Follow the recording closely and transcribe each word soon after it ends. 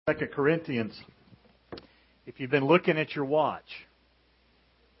2 Corinthians. If you've been looking at your watch,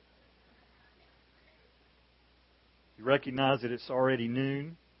 you recognize that it's already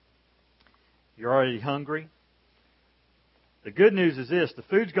noon. You're already hungry. The good news is this: the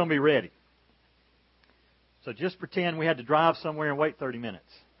food's going to be ready. So just pretend we had to drive somewhere and wait 30 minutes.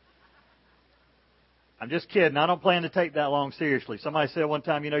 I'm just kidding. I don't plan to take that long seriously. Somebody said one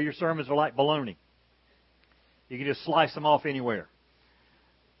time, your sermons are like bologna. You can just slice them off anywhere.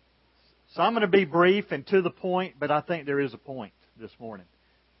 So I'm going to be brief and to the point, but I think there is a point this morning.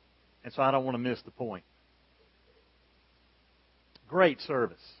 And so I don't want to miss the point. Great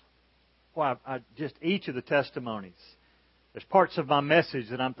service. Well, just each of the testimonies. There's parts of my message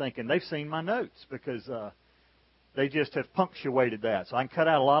that I'm thinking, they've seen my notes because they just have punctuated that. So I can cut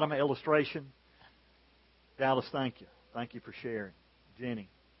out a lot of my illustration. Dallas, thank you. Thank you for sharing. Jenny,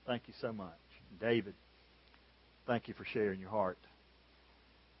 thank you so much. David, thank you for sharing your heart.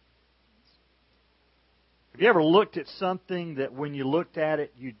 Have you ever looked at something that when you looked at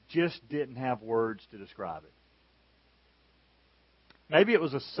it, you just didn't have words to describe it? Maybe it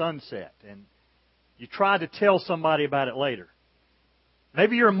was a sunset and you tried to tell somebody about it later.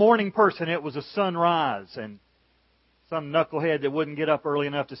 Maybe you're a morning person, it was a sunrise and some knucklehead that wouldn't get up early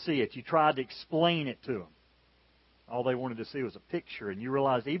enough to see it. You tried to explain it to them. All they wanted to see was a picture, and you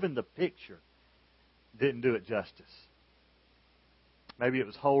realized even the picture didn't do it justice. Maybe it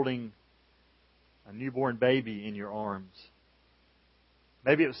was holding a newborn baby in your arms.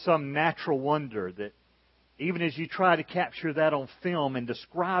 Maybe it was some natural wonder that even as you try to capture that on film and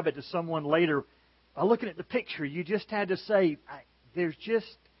describe it to someone later, by looking at the picture, you just had to say,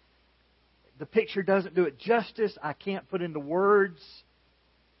 the picture doesn't do it justice. I can't put into words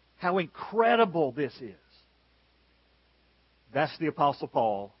how incredible this is. That's the Apostle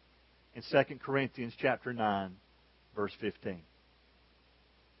Paul in 2 Corinthians chapter 9, verse 15.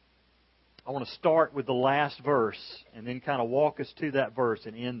 I want to start with the last verse and then kind of walk us to that verse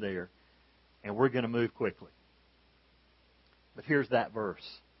and end there. And we're going to move quickly. But here's that verse.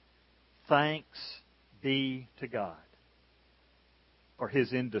 Thanks be to God for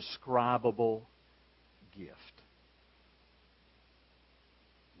His indescribable gift.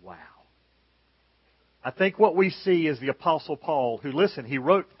 Wow. I think what we see is the Apostle Paul, who, listen, he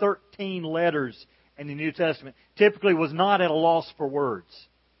wrote 13 letters in the New Testament, typically was not at a loss for words.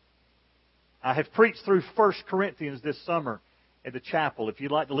 I have preached through 1 Corinthians this summer at the chapel. If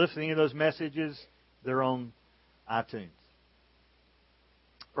you'd like to listen to any of those messages, they're on iTunes.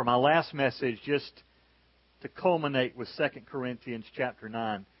 For my last message, just to culminate with 2 Corinthians chapter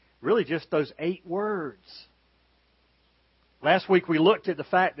 9, really just those 8 words. Last week we looked at the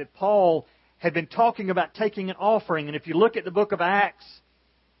fact that Paul had been talking about taking an offering. And if you look at the book of Acts,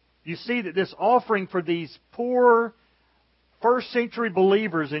 you see that this offering for these poor first century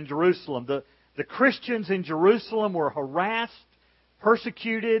believers in Jerusalem, the Christians in Jerusalem were harassed,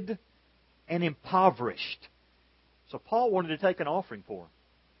 persecuted, and impoverished. So Paul wanted to take an offering for them.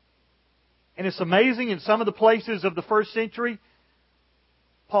 And it's amazing, in some of the places of the first century,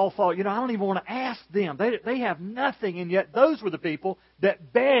 Paul thought, I don't even want to ask them. They have nothing, and yet those were the people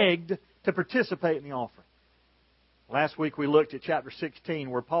that begged to participate in the offering. Last week we looked at chapter 16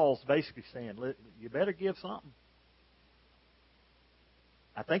 where Paul's basically saying, you better give something.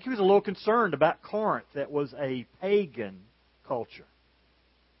 I think he was a little concerned about Corinth. That was a pagan culture.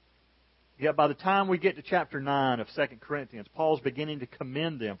 Yet by the time we get to chapter 9 of 2 Corinthians, Paul's beginning to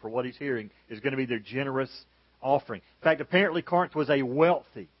commend them for what he's hearing is going to be their generous offering. In fact, apparently Corinth was a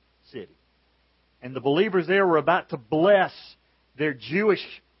wealthy city. And the believers there were about to bless their Jewish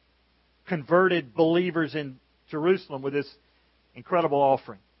converted believers in Jerusalem with this incredible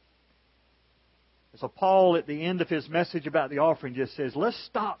offering. So Paul, at the end of his message about the offering, just says, let's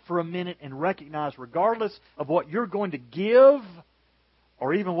stop for a minute and recognize, regardless of what you're going to give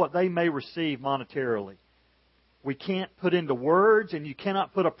or even what they may receive monetarily, we can't put into words and you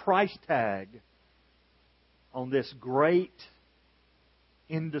cannot put a price tag on this great,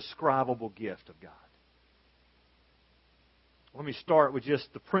 indescribable gift of God. Let me start with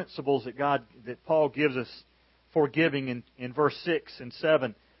just the principles that Paul gives us for giving in verse 6 and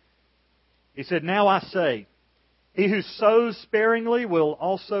 7. He said, now I say, he who sows sparingly will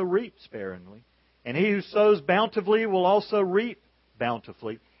also reap sparingly, and he who sows bountifully will also reap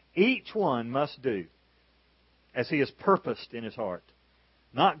bountifully. Each one must do as he has purposed in his heart,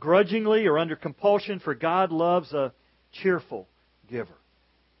 not grudgingly or under compulsion, for God loves a cheerful giver.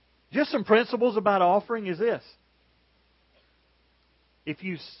 Just some principles about offering is this. If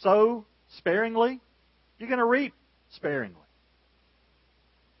you sow sparingly, you're going to reap sparingly.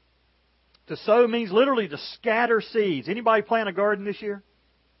 To sow means literally to scatter seeds. Anybody plant a garden this year?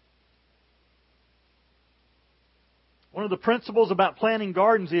 One of the principles about planting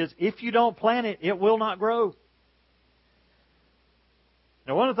gardens is if you don't plant it, it will not grow.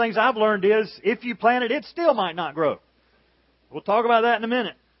 Now, one of the things I've learned is if you plant it, it still might not grow. We'll talk about that in a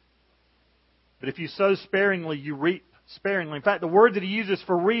minute. But if you sow sparingly, you reap sparingly. In fact, the word that he uses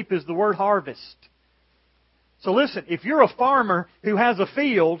for reap is the word harvest. So listen, if you're a farmer who has a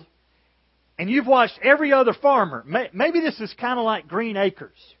field and you've watched every other farmer, maybe this is kind of like Green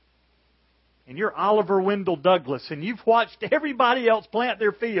Acres, and you're Oliver Wendell Douglas, and you've watched everybody else plant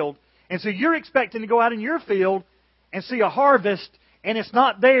their field, and so you're expecting to go out in your field and see a harvest, and it's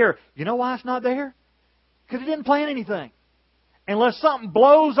not there. You know why it's not there? Because it didn't plant anything. Unless something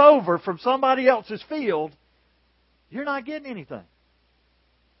blows over from somebody else's field, you're not getting anything.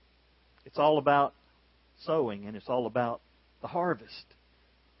 It's all about sowing, and it's all about the harvest.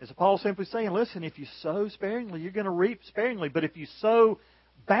 As Paul's simply saying, listen, if you sow sparingly, you're going to reap sparingly. But if you sow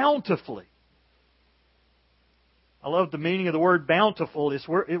bountifully, I love the meaning of the word bountiful.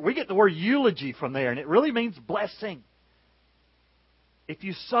 We get the word eulogy from there, and it really means blessing. If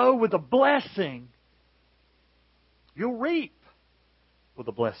you sow with a blessing, you'll reap with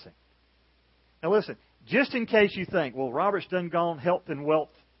a blessing. Now listen, just in case you think, well, Robert's done gone health and wealth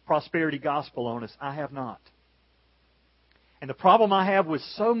prosperity gospel on us, I have not. And the problem I have with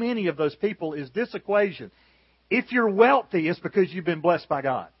so many of those people is this equation. If you're wealthy, it's because you've been blessed by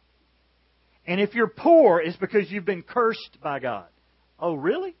God. And if you're poor, it's because you've been cursed by God. Oh,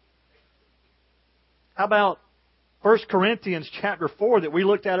 really? How about 1 Corinthians chapter 4 that we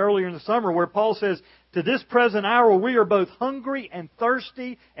looked at earlier in the summer, where Paul says, to this present hour we are both hungry and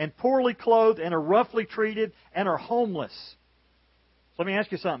thirsty and poorly clothed and are roughly treated and are homeless. So let me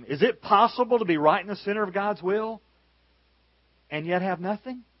ask you something. Is it possible to be right in the center of God's will and yet have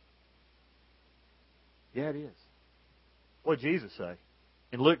nothing? Yeah, it is. What did Jesus say?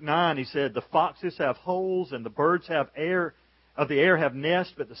 In Luke 9, He said, the foxes have holes and the birds of the air have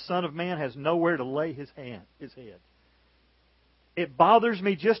nests, but the Son of Man has nowhere to lay His head. It bothers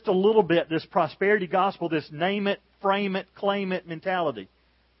me just a little bit, this prosperity gospel, this name it, frame it, claim it mentality.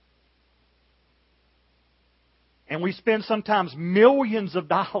 And we spend sometimes millions of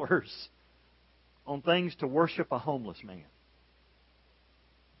dollars on things to worship a homeless man.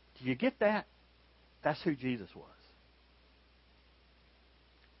 Do you get that? That's who Jesus was.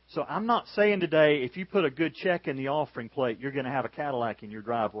 So I'm not saying today, if you put a good check in the offering plate, you're going to have a Cadillac in your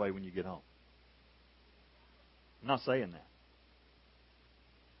driveway when you get home. I'm not saying that.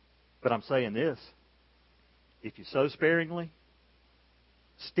 But I'm saying this. If you sow sparingly,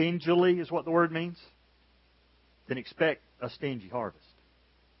 stingily is what the word means, then expect a stingy harvest.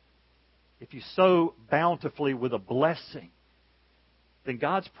 If you sow bountifully with a blessing, then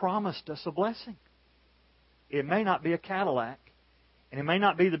God's promised us a blessing. It may not be a Cadillac, and it may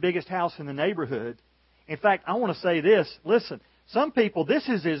not be the biggest house in the neighborhood. In fact, I want to say this. Listen, some people, this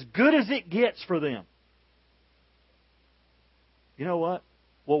is as good as it gets for them. You know what?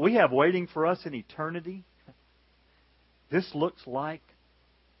 What we have waiting for us in eternity, this looks like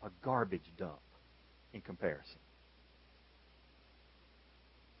a garbage dump in comparison.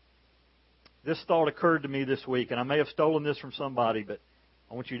 This thought occurred to me this week, and I may have stolen this from somebody, but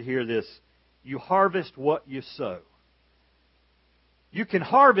I want you to hear this. You harvest what you sow. You can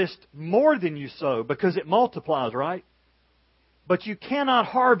harvest more than you sow because it multiplies, right? But you cannot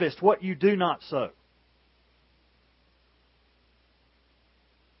harvest what you do not sow.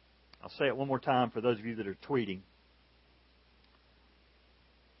 I'll say it one more time for those of you that are tweeting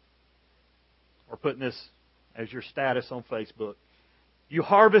or putting this as your status on Facebook. You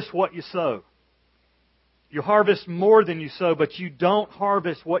harvest what you sow. You harvest more than you sow, but you don't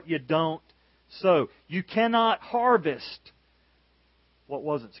harvest what you don't sow. You cannot harvest what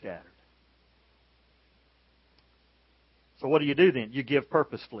wasn't scattered. So what do you do then? You give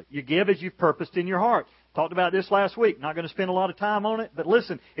purposefully. You give as you've purposed in your heart. Talked about this last week. Not going to spend a lot of time on it. But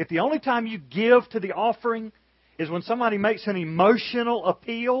listen, if the only time you give to the offering is when somebody makes an emotional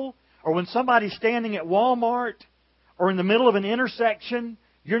appeal, or when somebody's standing at Walmart, or in the middle of an intersection,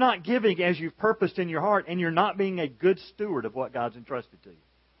 you're not giving as you've purposed in your heart, and you're not being a good steward of what God's entrusted to you.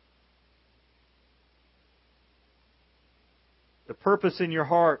 The purpose in your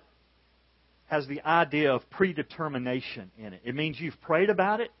heart has the idea of predetermination in it. It means you've prayed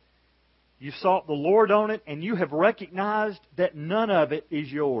about it, you've sought the Lord on it, and you have recognized that none of it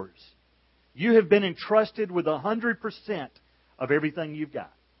is yours. You have been entrusted with 100% of everything you've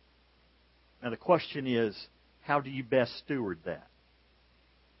got. Now the question is, how do you best steward that?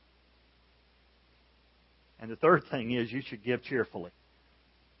 And the third thing is, you should give cheerfully.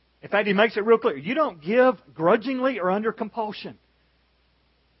 In fact, he makes it real clear. You don't give grudgingly or under compulsion.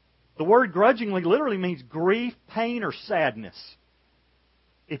 The word grudgingly literally means grief, pain, or sadness.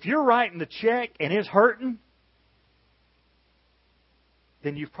 If you're writing the check and it's hurting,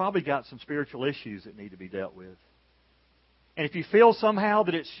 then you've probably got some spiritual issues that need to be dealt with. And if you feel somehow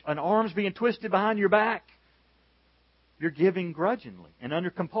that it's an arm's being twisted behind your back, you're giving grudgingly and under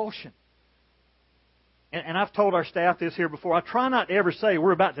compulsion. And I've told our staff this here before. I try not to ever say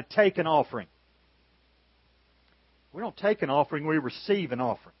we're about to take an offering. We don't take an offering, we receive an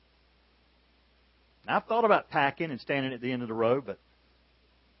offering. Now, I've thought about packing and standing at the end of the row, but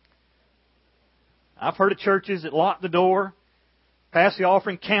I've heard of churches that lock the door, pass the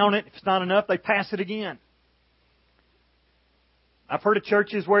offering, count it. If it's not enough, they pass it again. I've heard of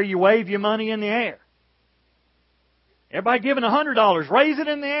churches where you wave your money in the air. Everybody giving $100, raise it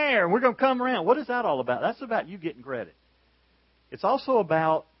in the air, and we're going to come around. What is that all about? That's about you getting credit. It's also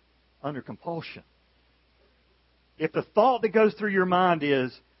about under compulsion. If the thought that goes through your mind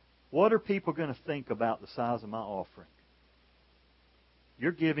is, what are people going to think about the size of my offering?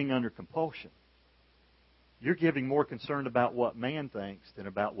 You're giving under compulsion. You're giving more concerned about what man thinks than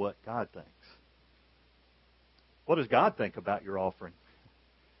about what God thinks. What does God think about your offering?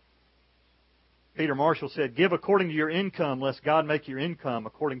 Peter Marshall said, give according to your income, lest God make your income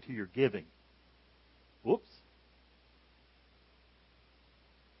according to your giving. Whoops.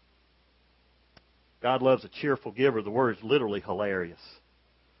 God loves a cheerful giver. The word is literally hilarious.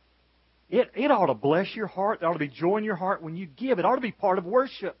 It ought to bless your heart. There ought to be joy in your heart when you give. It ought to be part of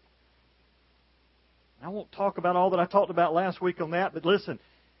worship. I won't talk about all that I talked about last week on that, but listen,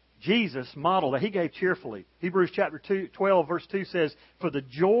 Jesus modeled that. He gave cheerfully. Hebrews chapter 12, verse 2 says, for the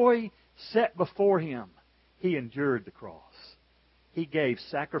joy set before Him, He endured the cross. He gave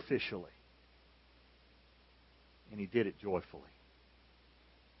sacrificially. And He did it joyfully.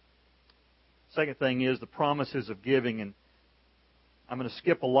 Second thing is the promises of giving. And I'm going to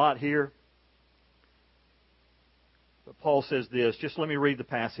skip a lot here. But Paul says this. Just let me read the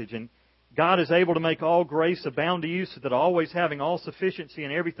passage. And God is able to make all grace abound to you, so that always having all sufficiency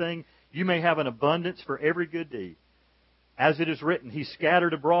in everything, you may have an abundance for every good deed. As it is written, He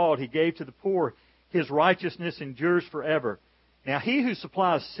scattered abroad, He gave to the poor, His righteousness endures forever. Now He who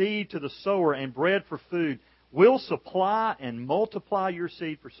supplies seed to the sower and bread for food will supply and multiply your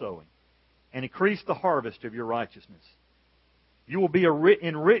seed for sowing, and increase the harvest of your righteousness. You will be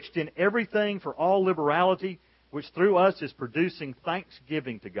enriched in everything for all liberality, which through us is producing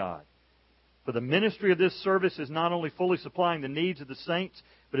thanksgiving to God. For the ministry of this service is not only fully supplying the needs of the saints,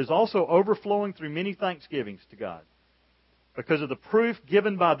 but is also overflowing through many thanksgivings to God. Because of the proof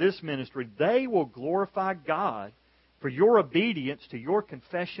given by this ministry, they will glorify God for your obedience to your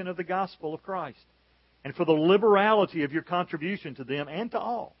confession of the gospel of Christ, and for the liberality of your contribution to them and to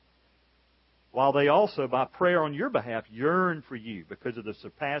all, while they also, by prayer on your behalf, yearn for you because of the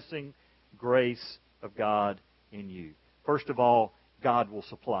surpassing grace of God in you. First of all, God will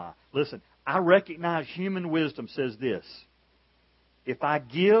supply. Listen, I recognize human wisdom says this: if I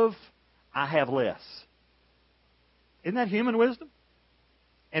give, I have less. Isn't that human wisdom?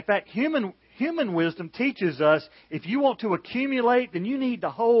 In fact, human wisdom teaches us if you want to accumulate, then you need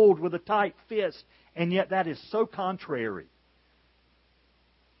to hold with a tight fist. And yet that is so contrary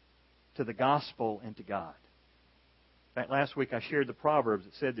to the gospel and to God. In fact, last week I shared the Proverbs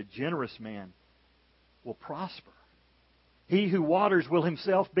that said the generous man will prosper. He who waters will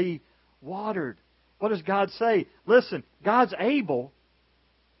himself be watered. What does God say? Listen, God's able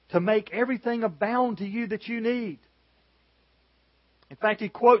to make everything abound to you that you need. In fact, He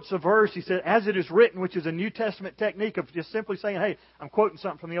quotes a verse. He said, as it is written, which is a New Testament technique of just simply saying, hey, I'm quoting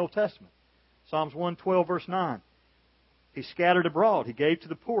something from the Old Testament. Psalms 112, verse 9. He scattered abroad. He gave to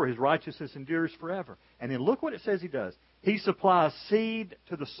the poor. His righteousness endures forever. And then look what it says He does. He supplies seed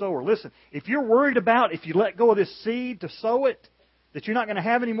to the sower. Listen, if you're worried about if you let go of this seed to sow it, that you're not going to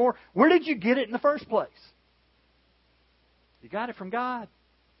have any more, where did you get it in the first place? You got it from God.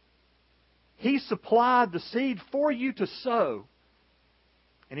 He supplied the seed for you to sow,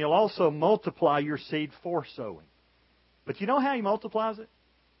 and He'll also multiply your seed for sowing. But you know how He multiplies it?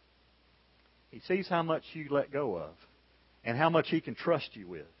 He sees how much you let go of and how much He can trust you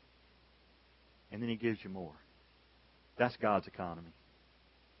with. And then He gives you more. That's God's economy.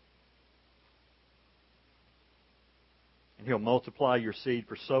 And He'll multiply your seed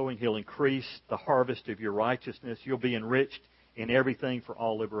for sowing. He'll increase the harvest of your righteousness. You'll be enriched in everything for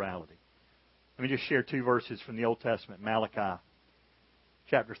all liberality. Let me just share two verses from the Old Testament. Malachi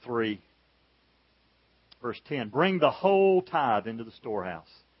chapter 3, verse 10. Bring the whole tithe into the storehouse,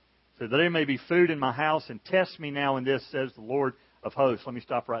 so that there may be food in my house, and test me now in this, says the Lord of hosts. Let me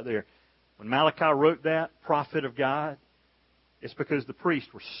stop right there. When Malachi wrote that, prophet of God, It's because the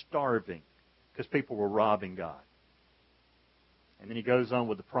priests were starving, because people were robbing God. And then he goes on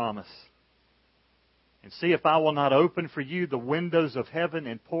with the promise. And see if I will not open for you the windows of heaven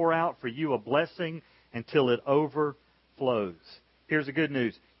and pour out for you a blessing until it overflows. Here's the good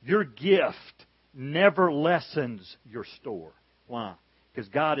news. Your gift never lessens your store. Why? Because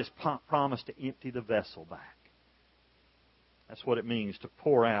God has promised to empty the vessel back. That's what it means to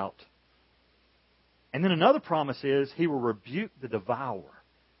pour out. And then another promise is He will rebuke the devourer.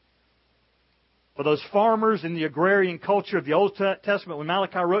 For those farmers in the agrarian culture of the Old Testament, when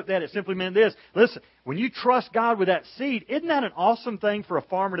Malachi wrote that, it simply meant this. Listen, when you trust God with that seed, isn't that an awesome thing for a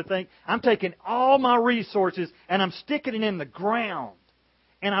farmer to think, I'm taking all my resources and I'm sticking it in the ground.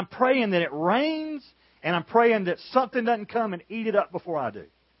 And I'm praying that it rains, and I'm praying that something doesn't come and eat it up before I do. And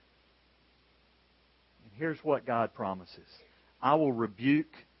here's what God promises. I will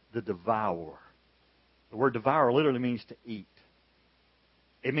rebuke the devourer. The word devour literally means to eat.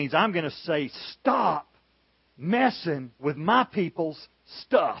 It means I'm going to say, stop messing with my people's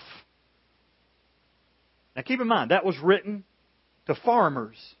stuff. Now keep in mind, that was written to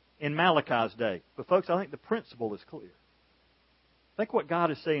farmers in Malachi's day. But folks, I think the principle is clear. I think what God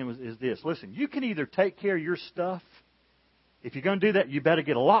is saying is this. Listen, you can either take care of your stuff. If you're going to do that, you better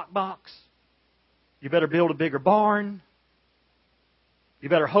get a lockbox. You better build a bigger barn. You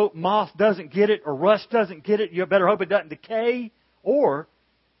better hope moth doesn't get it or rust doesn't get it. You better hope it doesn't decay. Or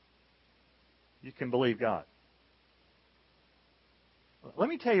you can believe God. Let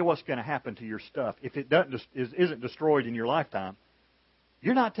me tell you what's going to happen to your stuff if it isn't destroyed in your lifetime.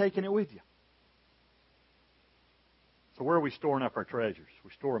 You're not taking it with you. So where are we storing up our treasures?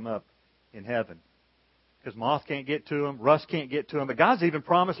 We store them up in heaven. Because moth can't get to them, rust can't get to them. But God's even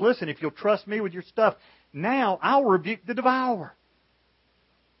promised, listen, if you'll trust me with your stuff, now I'll rebuke the devourer.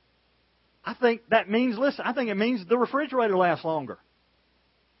 I think that means, listen, I think it means the refrigerator lasts longer.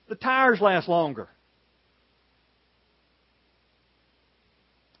 The tires last longer.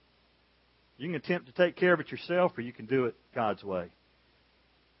 You can attempt to take care of it yourself, or you can do it God's way.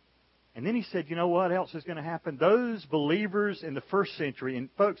 And then he said, you know what else is going to happen? Those believers in the first century, and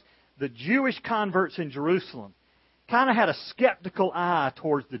folks, the Jewish converts in Jerusalem, kind of had a skeptical eye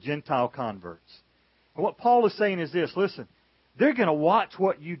towards the Gentile converts. And what Paul is saying is this, listen, they're going to watch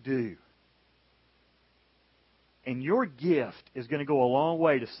what you do. And your gift is going to go a long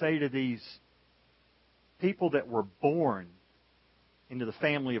way to say to these people that were born into the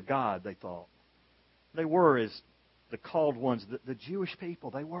family of God, they thought. They were as the called ones, the Jewish people,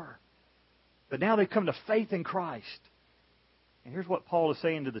 they were. But now they've come to faith in Christ. And here's what Paul is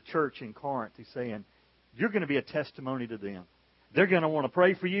saying to the church in Corinth. He's saying, you're going to be a testimony to them. They're going to want to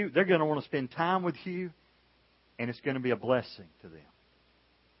pray for you. They're going to want to spend time with you. And it's going to be a blessing to them.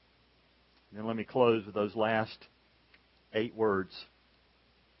 And then let me close with those last 8 words.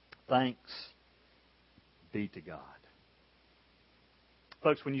 Thanks be to God.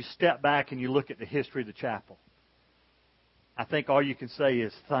 Folks, when you step back and you look at the history of the chapel, I think all you can say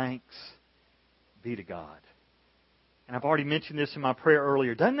is thanks be to God. And I've already mentioned this in my prayer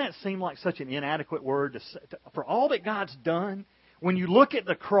earlier. Doesn't that seem like such an inadequate word for all that God's done? When you look at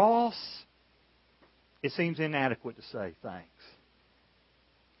the cross, it seems inadequate to say thanks.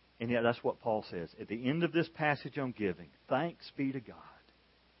 And yet that's what Paul says. At the end of this passage on giving, thanks be to God.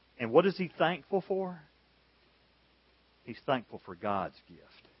 And what is he thankful for? He's thankful for God's gift.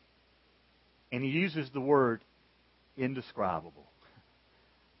 And he uses the word indescribable.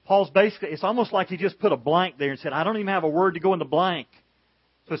 Paul's basically, it's almost like he just put a blank there and said, I don't even have a word to go in the blank.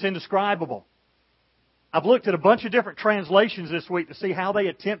 So it's indescribable. I've looked at a bunch of different translations this week to see how they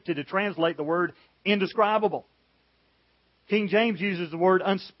attempted to translate the word indescribable. King James uses the word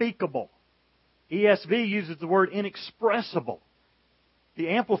unspeakable. ESV uses the word inexpressible. The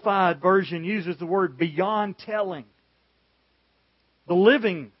Amplified Version uses the word beyond telling. The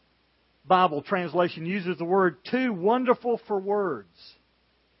Living Bible translation uses the word too wonderful for words.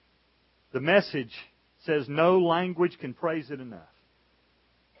 The Message says no language can praise it enough.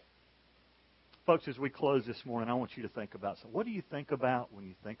 Folks, as we close this morning, I want you to think about something. What do you think about when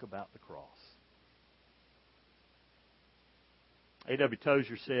you think about the cross? A.W.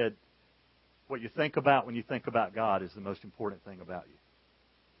 Tozer said, what you think about when you think about God is the most important thing about you.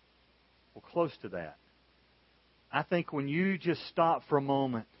 Well, close to that. I think when you just stop for a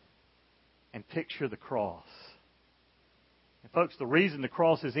moment and picture the cross. And folks, the reason the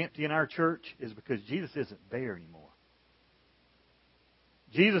cross is empty in our church is because Jesus isn't there anymore.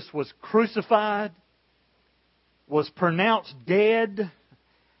 Jesus was crucified, was pronounced dead,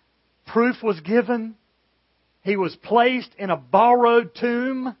 proof was given, he was placed in a borrowed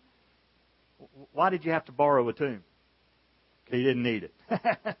tomb. Why did you have to borrow a tomb? He didn't need it.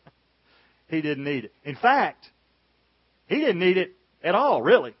 He didn't need it. In fact, he didn't need it at all,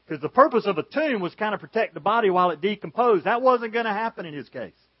 really, because the purpose of a tomb was kind of protect the body while it decomposed. That wasn't going to happen in his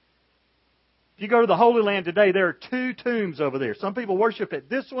case. If you go to the Holy Land today, there are 2 tombs over there. Some people worship at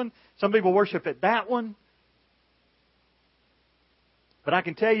this one. Some people worship at that one. But I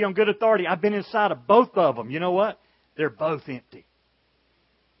can tell you on good authority, I've been inside of both of them. You know what? They're both empty.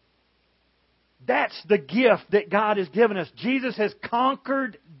 That's the gift that God has given us. Jesus has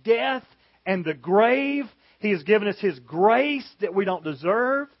conquered death and the grave. He has given us His grace that we don't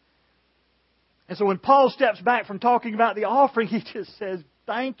deserve. And so when Paul steps back from talking about the offering, he just says,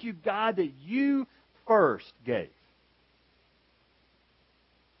 thank you, God, that you first gave.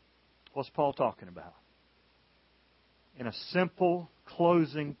 What's Paul talking about? In a simple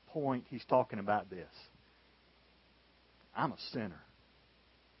closing point, he's talking about this. I'm a sinner.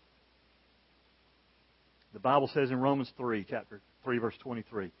 The Bible says in Romans 3, chapter 3, verse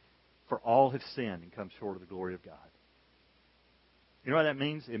 23, for all have sinned and come short of the glory of God. You know what that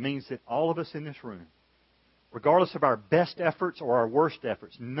means? It means that all of us in this room, regardless of our best efforts or our worst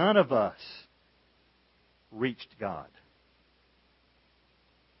efforts, none of us reached God.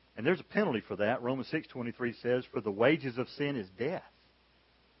 And there's a penalty for that. Romans 6:23 says, for the wages of sin is death.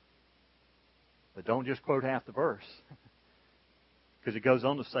 But don't just quote half the verse. Because it goes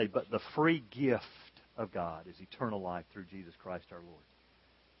on to say, but the free gift of God is eternal life through Jesus Christ our Lord.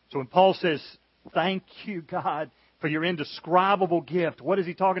 So when Paul says, thank you, God, for your indescribable gift, what is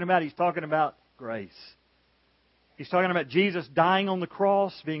he talking about? He's talking about grace. He's talking about Jesus dying on the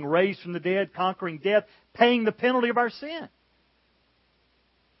cross, being raised from the dead, conquering death, paying the penalty of our sin.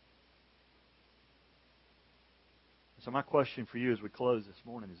 So my question for you as we close this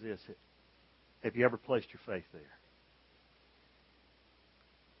morning is this. Have you ever placed your faith there?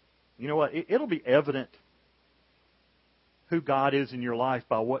 You know what? It'll be evident who God is in your life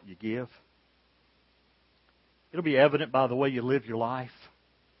by what you give. It'll be evident by the way you live your life.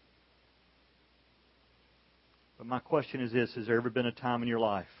 But my question is this. Has there ever been a time in your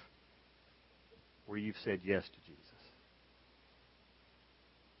life where you've said yes to Jesus?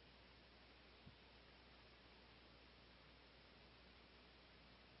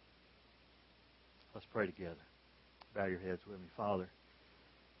 Let's pray together. Bow your heads with me. Father,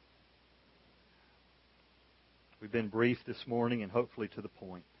 we've been brief this morning and hopefully to the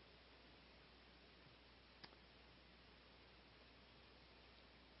point.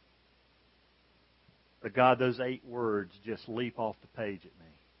 But God, those 8 words just leap off the page at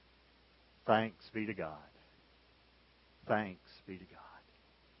me. Thanks be to God. Thanks be to God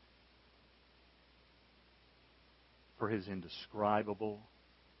for His indescribable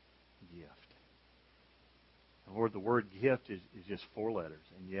gift. And Lord, the word gift is just 4 letters,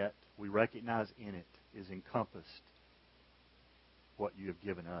 and yet we recognize in it is encompassed what you have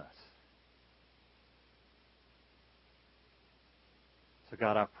given us. So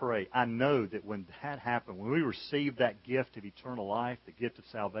God, I pray, I know that when that happened, when we receive that gift of eternal life, the gift of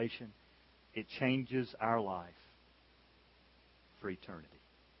salvation, it changes our life for eternity.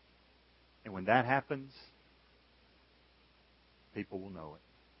 And when that happens, people will know it.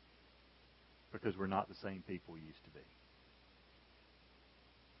 Because we're not the same people we used to be.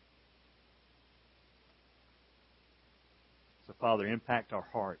 So, Father, impact our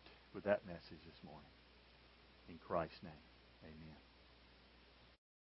heart with that message this morning. In Christ's name, amen.